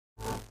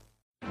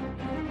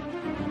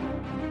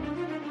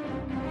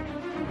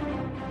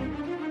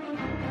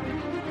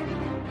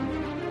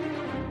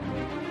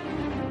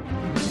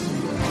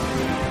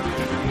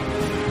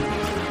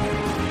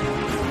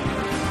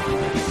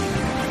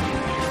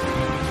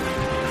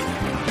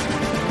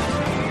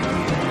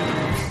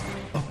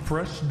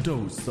fresh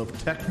dose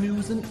of tech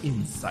news and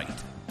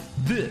insight.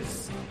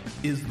 This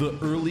is the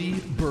Early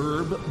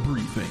Burb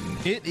Briefing.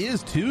 It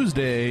is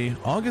Tuesday,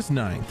 August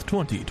 9th,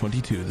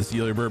 2022. This is the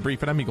Early Burb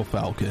Briefing. I'm Eagle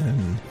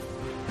Falcon.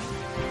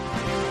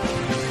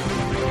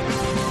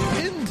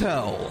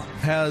 Intel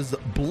has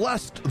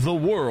blessed the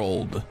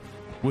world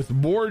with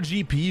more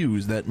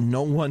GPUs that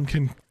no one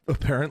can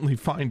apparently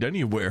find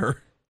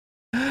anywhere.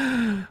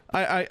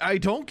 I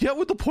don't get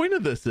what the point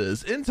of this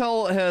is.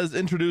 Intel has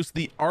introduced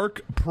the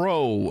Arc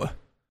Pro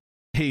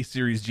Hay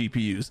series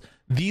GPUs.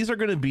 These are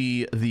going to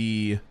be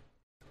the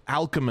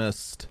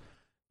Alchemist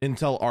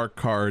Intel Arc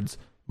cards,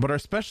 but are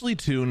specially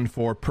tuned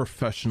for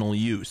professional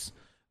use.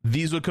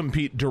 These would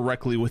compete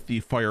directly with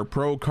the Fire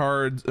Pro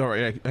cards, or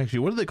actually,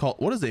 what do they call?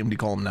 What does AMD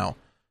call them now?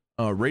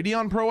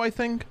 Radeon Pro, I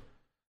think.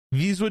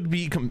 These would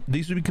be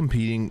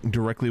competing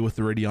directly with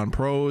the Radeon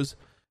Pros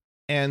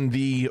and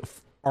the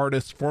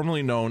artists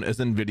formerly known as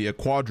NVIDIA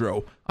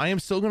Quadro. I am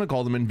still going to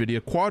call them NVIDIA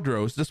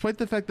Quadros, despite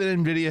the fact that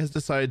NVIDIA has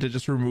decided to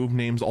just remove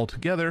names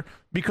altogether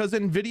because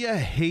NVIDIA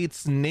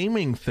hates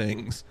naming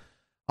things.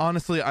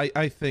 Honestly,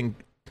 I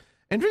think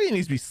NVIDIA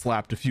needs to be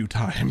slapped a few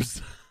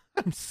times.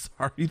 I'm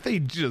sorry, they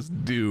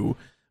just do.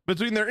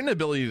 Between their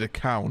inability to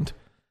count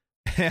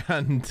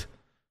and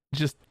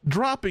just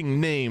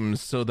dropping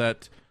names so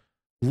that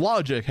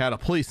logic had a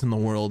place in the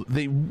world,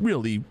 they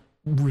really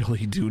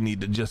do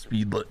need to just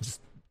be just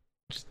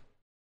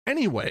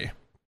anyway.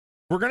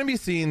 We're going to be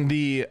seeing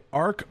the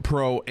Arc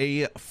Pro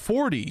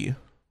A40,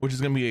 which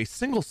is going to be a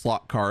single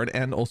slot card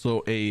and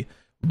also a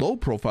low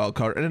profile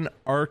card, and an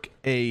Arc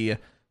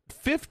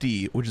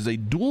A50, which is a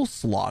dual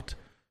slot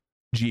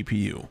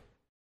GPU.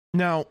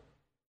 Now,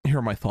 here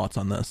are my thoughts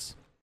on this.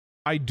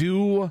 I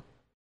do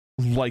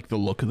like the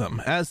look of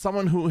them. As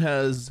someone who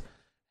has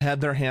had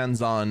their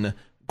hands on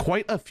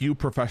quite a few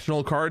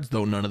professional cards,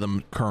 though none of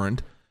them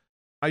current,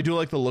 I do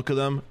like the look of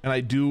them, and I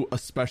do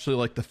especially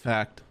like the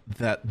fact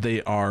that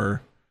they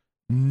are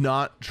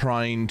not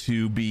trying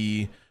to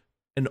be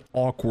an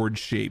awkward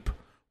shape.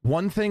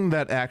 One thing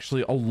that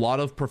actually a lot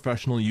of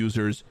professional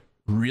users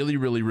really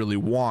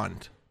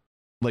want,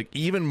 like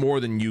even more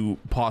than you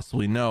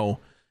possibly know,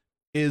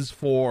 is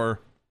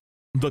for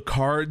the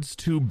cards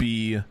to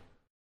be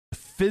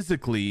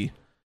physically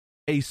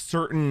a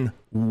certain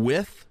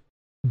width,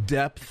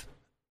 depth,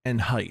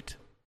 and height.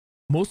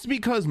 Mostly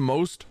because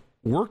most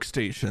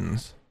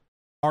workstations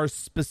are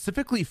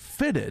specifically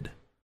fitted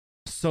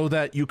so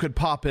that you could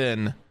pop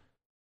in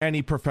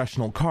any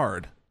professional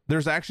card.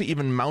 There's actually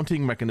even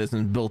mounting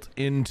mechanisms built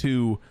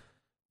into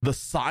the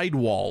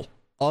sidewall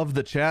of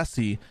the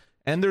chassis,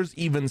 and there's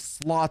even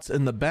slots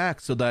in the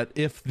back so that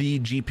if the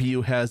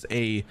GPU has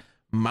a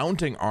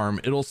mounting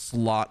arm, it'll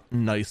slot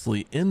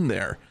nicely in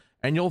there.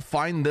 And you'll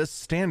find this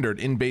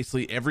standard in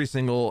basically every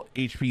single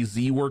HP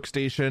Z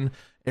workstation,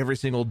 every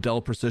single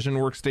Dell Precision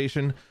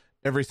workstation,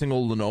 every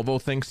single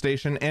Lenovo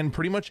ThinkStation, and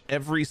pretty much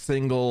every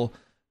single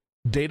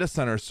data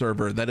center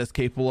server that is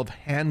capable of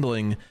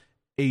handling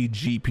a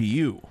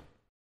GPU,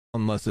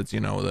 unless it's,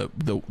 you know,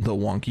 the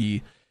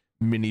wonky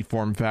mini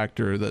form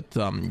factor that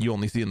you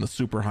only see in the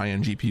super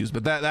high-end GPUs,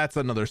 but that's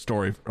another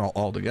story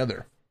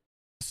altogether.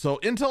 So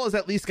Intel is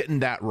at least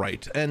getting that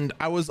right, and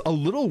I was a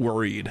little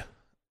worried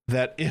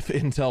that if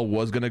Intel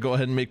was going to go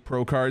ahead and make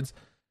Pro cards,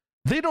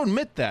 they don't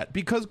admit that,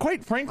 because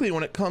quite frankly,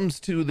 when it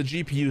comes to the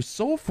GPU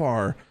so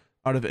far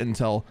out of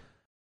Intel,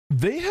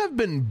 they have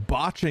been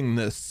botching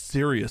this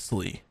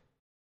seriously.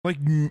 Like,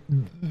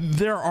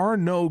 there are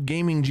no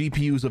gaming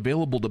GPUs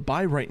available to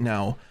buy right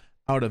now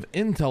out of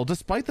Intel,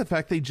 despite the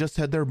fact they just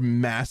had their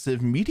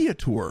massive media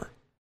tour.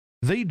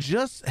 They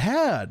just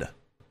had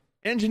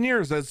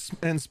engineers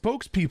and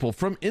spokespeople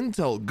from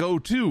Intel go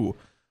to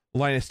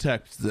Linus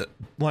Tech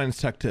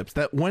Tips,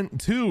 that went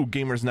to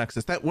Gamers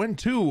Nexus, that went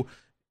to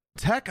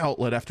tech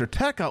outlet after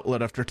tech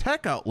outlet after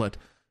tech outlet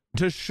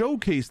to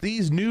showcase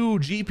these new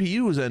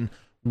GPUs and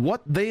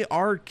what they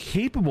are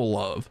capable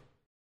of.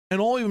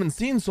 And all we've been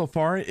seeing so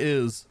far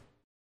is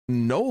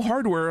no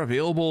hardware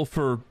available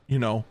for, you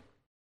know,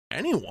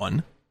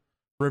 anyone,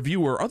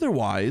 review or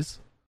otherwise,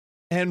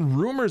 and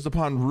rumors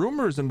upon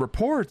rumors and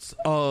reports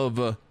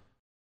of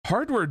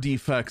hardware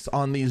defects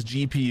on these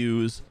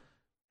GPUs,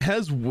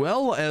 as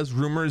well as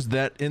rumors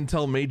that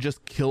Intel may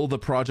just kill the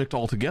project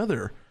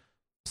altogether.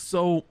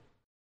 So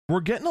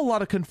we're getting a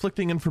lot of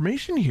conflicting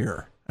information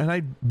here, and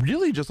I'd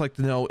really just like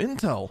to know,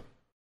 Intel,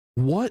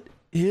 what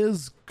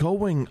is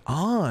going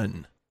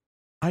on?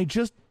 I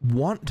just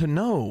want to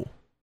know.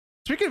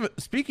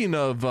 Speaking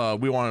of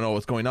we want to know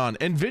what's going on,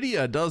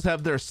 NVIDIA does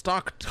have their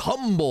stock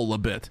tumble a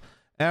bit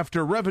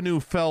after revenue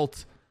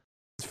felt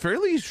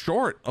fairly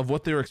short of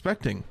what they were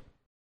expecting.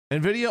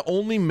 NVIDIA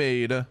only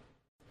made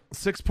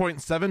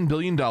 $6.7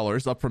 billion,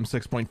 up from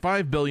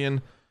 $6.5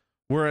 billion,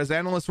 whereas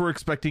analysts were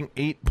expecting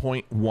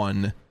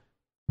 $8.1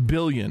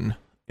 billion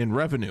in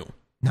revenue.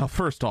 Now,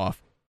 first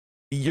off,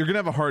 you're going to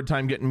have a hard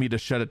time getting me to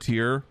shed a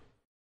tear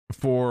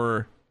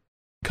for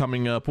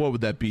coming up, what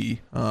would that be?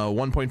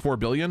 1.4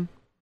 billion?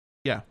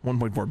 Yeah,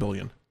 1.4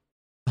 billion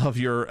of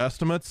your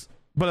estimates.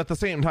 But at the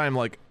same time,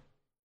 like,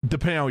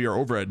 depending on how your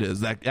overhead is,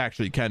 that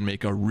actually can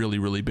make a really,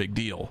 really big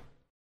deal.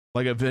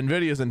 Like if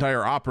NVIDIA's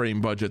entire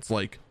operating budget's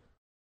like,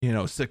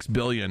 $6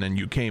 billion and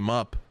you came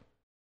up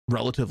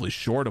relatively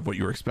short of what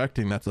you were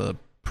expecting, that's a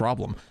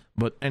problem.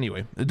 But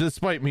anyway,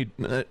 despite me,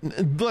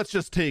 let's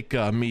just take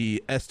me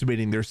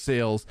estimating their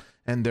sales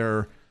and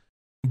their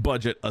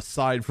budget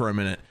aside for a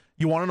minute.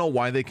 You want to know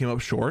why they came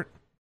up short?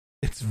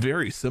 It's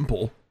very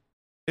simple.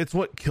 It's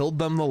what killed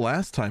them the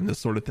last time this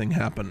sort of thing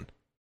happened.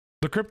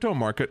 The crypto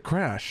market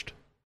crashed,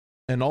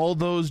 and all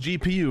those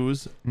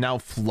GPUs now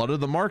flooded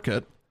the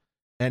market,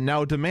 and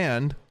now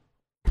demand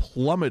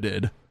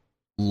plummeted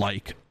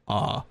like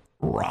a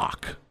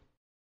rock.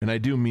 And I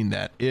do mean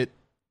that. It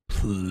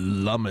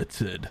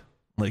plummeted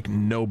like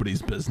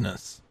nobody's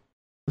business.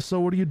 So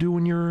what do you do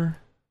when you're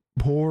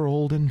poor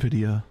old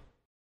NVIDIA?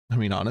 I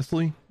mean,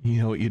 honestly,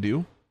 you know what you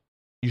do?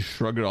 You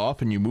shrug it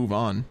off and you move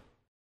on.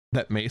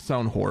 That may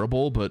sound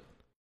horrible, but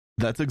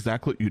that's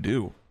exactly what you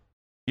do.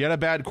 You had a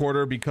bad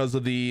quarter because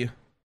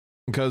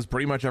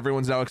pretty much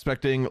everyone's now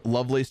expecting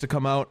Lovelace to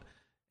come out.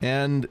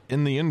 And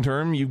in the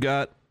interim, you've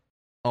got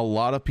a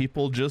lot of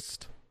people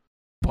just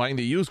buying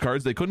the used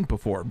cards they couldn't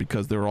before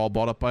because they were all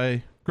bought up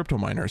by crypto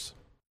miners.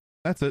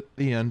 That's it.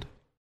 The end.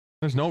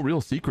 There's no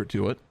real secret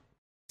to it.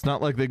 It's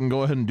not like they can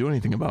go ahead and do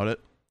anything about it.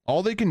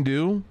 All they can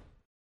do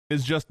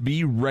is just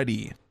be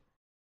ready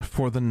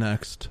for the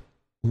next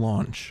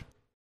launch.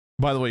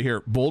 By the way,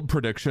 here, bold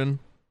prediction,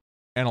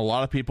 and a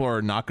lot of people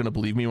are not going to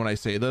believe me when I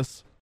say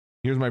this.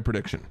 Here's my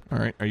prediction. All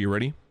right, are you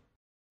ready?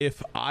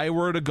 If I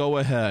were to go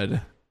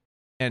ahead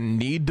and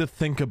need to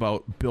think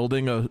about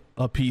building a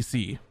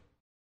PC,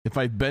 if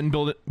I've been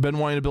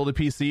wanting to build a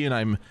PC and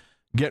I'm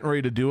getting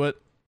ready to do it,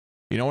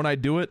 you know when I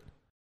do it?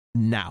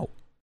 Now.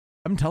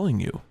 I'm telling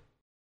you,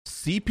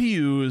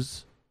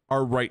 CPUs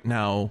are right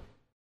now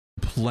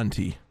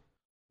plenty.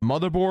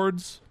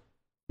 Motherboards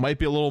might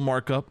be a little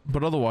markup,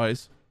 but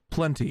otherwise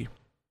plenty.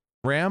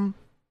 RAM,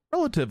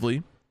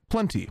 relatively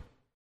plenty.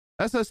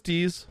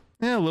 SSDs,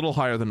 a little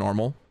higher than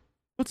normal,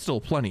 but still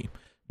plenty.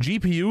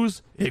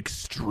 GPUs,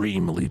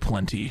 extremely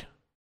plenty.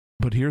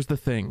 But here's the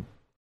thing.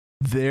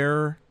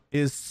 There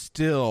is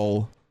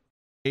still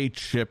a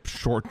chip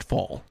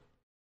shortfall.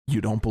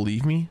 You don't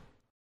believe me?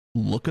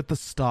 Look at the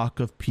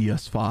stock of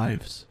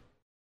PS5s.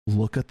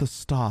 Look at the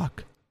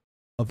stock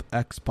of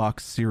Xbox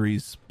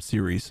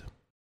Series.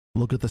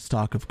 Look at the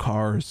stock of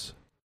cars.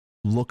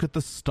 Look at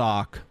the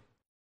stock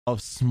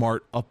of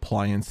smart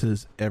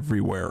appliances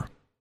everywhere.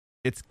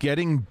 It's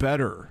getting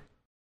better,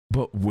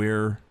 but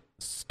we're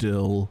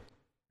still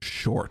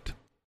short.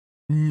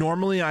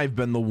 Normally, I've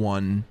been the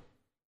one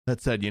that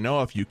said,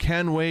 if you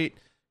can wait,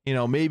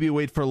 maybe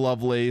wait for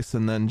Lovelace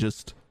and then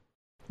just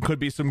could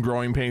be some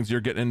growing pains.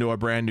 You're getting into a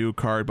brand new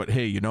card, but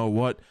hey, you know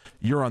what?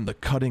 You're on the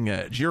cutting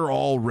edge. You're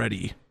all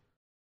ready.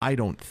 I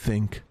don't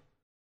think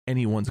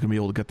anyone's going to be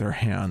able to get their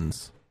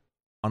hands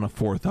on a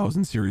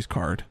 4000 series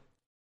card.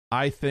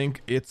 I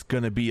think it's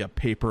going to be a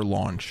paper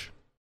launch.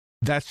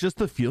 That's just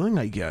the feeling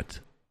I get.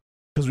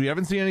 Because we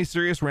haven't seen any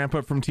serious ramp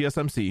up from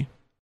TSMC.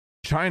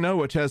 China,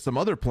 which has some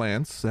other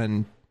plants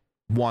and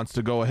wants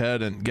to go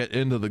ahead and get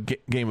into the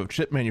game of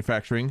chip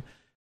manufacturing,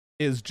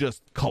 is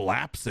just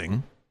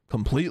collapsing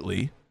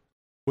completely.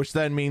 Which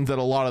then means that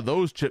a lot of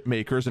those chip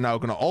makers are now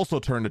going to also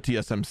turn to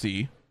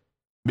TSMC,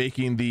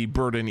 making the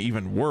burden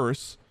even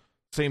worse.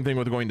 Same thing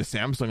with going to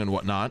Samsung and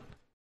whatnot.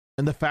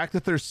 And the fact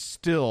that there's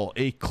still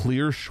a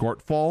clear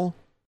shortfall,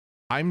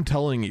 I'm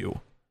telling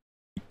you,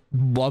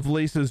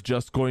 Lovelace is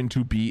just going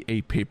to be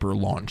a paper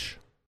launch.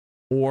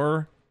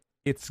 Or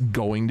it's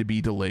going to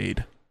be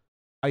delayed.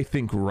 I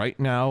think right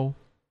now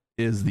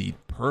is the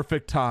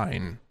perfect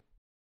time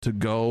to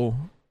go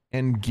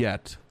and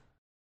get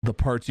the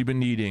parts you've been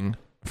needing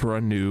for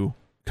a new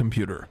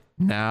computer.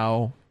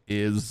 Now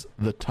is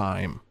the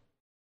time.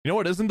 You know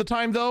what isn't the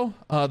time though?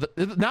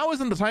 Now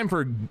isn't the time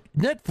for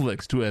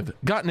Netflix to have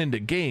gotten into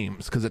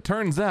games, because it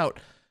turns out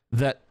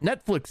that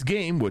Netflix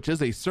Game, which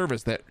is a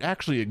service that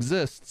actually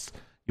exists,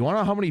 you want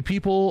to know how many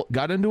people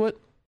got into it?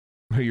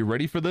 Are you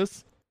ready for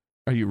this?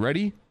 Are you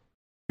ready?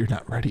 You're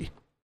not ready.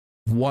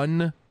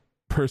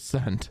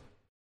 1%.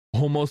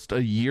 Almost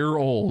a year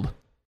old.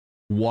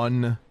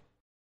 1%.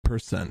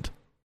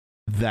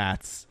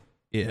 That's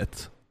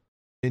it.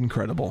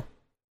 Incredible.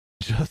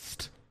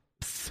 Just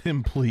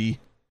simply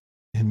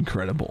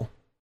incredible.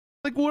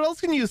 Like, what else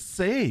can you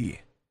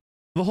say?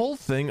 The whole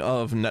thing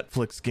of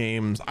Netflix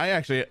games, I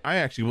actually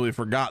really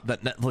forgot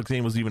that Netflix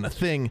game was even a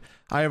thing.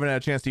 I haven't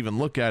had a chance to even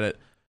look at it,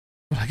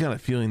 but I got a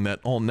feeling that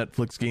all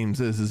Netflix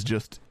games is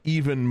just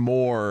even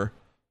more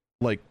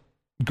like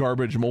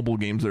garbage mobile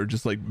games that are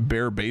just like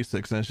bare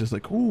basics, and it's just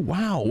like, oh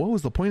wow, what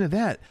was the point of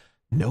that?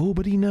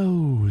 Nobody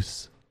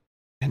knows,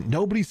 and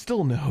nobody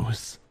still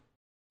knows.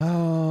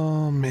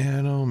 Oh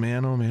man, oh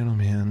man, oh man, oh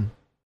man.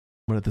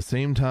 But at the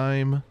same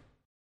time,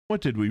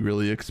 what did we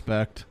really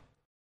expect?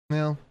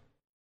 Well,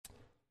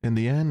 in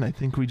the end, I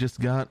think we just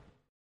got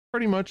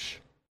pretty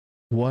much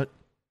what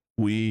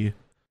we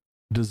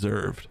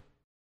deserved.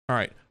 All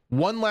right,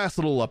 one last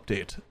little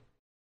update.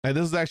 And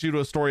this is actually to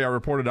a story I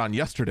reported on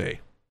yesterday.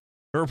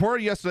 I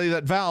reported yesterday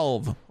that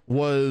Valve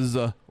was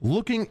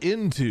looking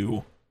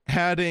into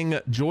adding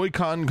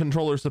Joy-Con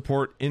controller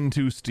support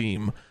into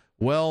Steam.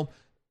 Well,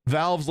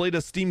 Valve's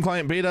latest Steam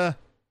client beta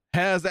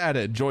has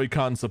added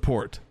Joy-Con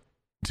support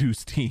to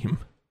Steam.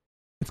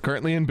 It's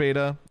currently in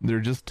beta. They're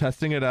just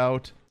testing it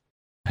out.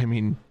 I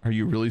mean, are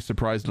you really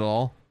surprised at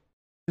all?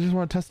 They just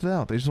want to test it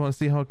out. They just want to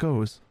see how it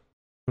goes.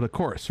 But of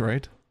course,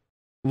 right?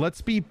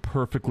 Let's be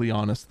perfectly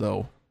honest,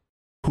 though.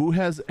 Who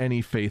has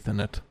any faith in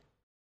it?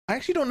 I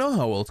actually don't know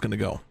how well it's going to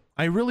go.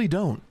 I really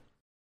don't.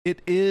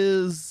 It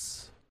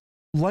is,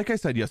 like I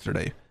said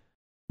yesterday,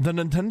 the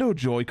Nintendo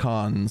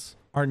Joy-Cons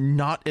are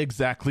not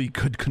exactly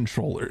good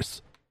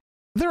controllers.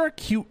 They're a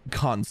cute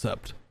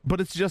concept, but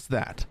it's just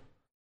that.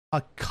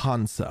 A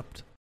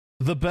concept.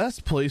 The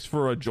best place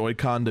for a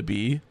Joy-Con to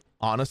be,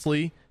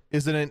 honestly,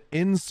 is in an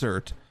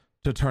insert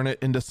to turn it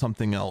into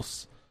something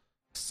else.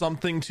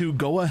 Something to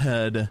go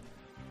ahead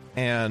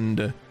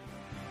and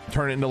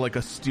turn it into like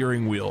a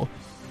steering wheel.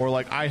 Or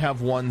like I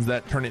have ones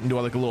that turn it into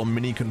like a little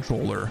mini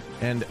controller.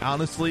 And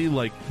honestly,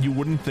 like you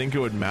wouldn't think it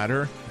would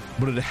matter,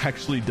 but it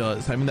actually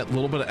does. I mean, that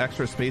little bit of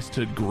extra space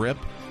to grip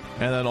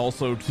and then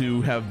also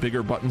to have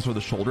bigger buttons for the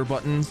shoulder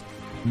buttons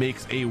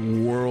makes a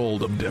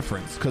world of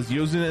difference, because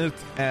using it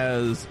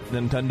as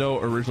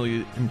Nintendo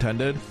originally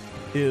intended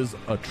is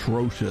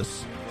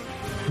atrocious.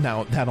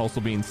 Now, that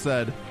also being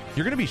said,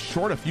 you're going to be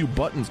short a few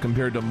buttons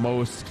compared to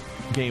most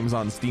games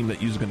on Steam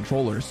that use a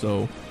controller,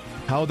 so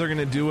how they're going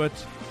to do it,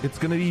 it's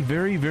going to be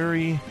very,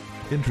 very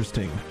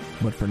interesting.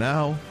 But for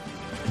now,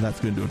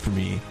 that's going to do it for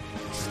me.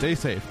 Stay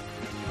safe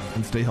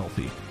and stay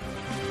healthy.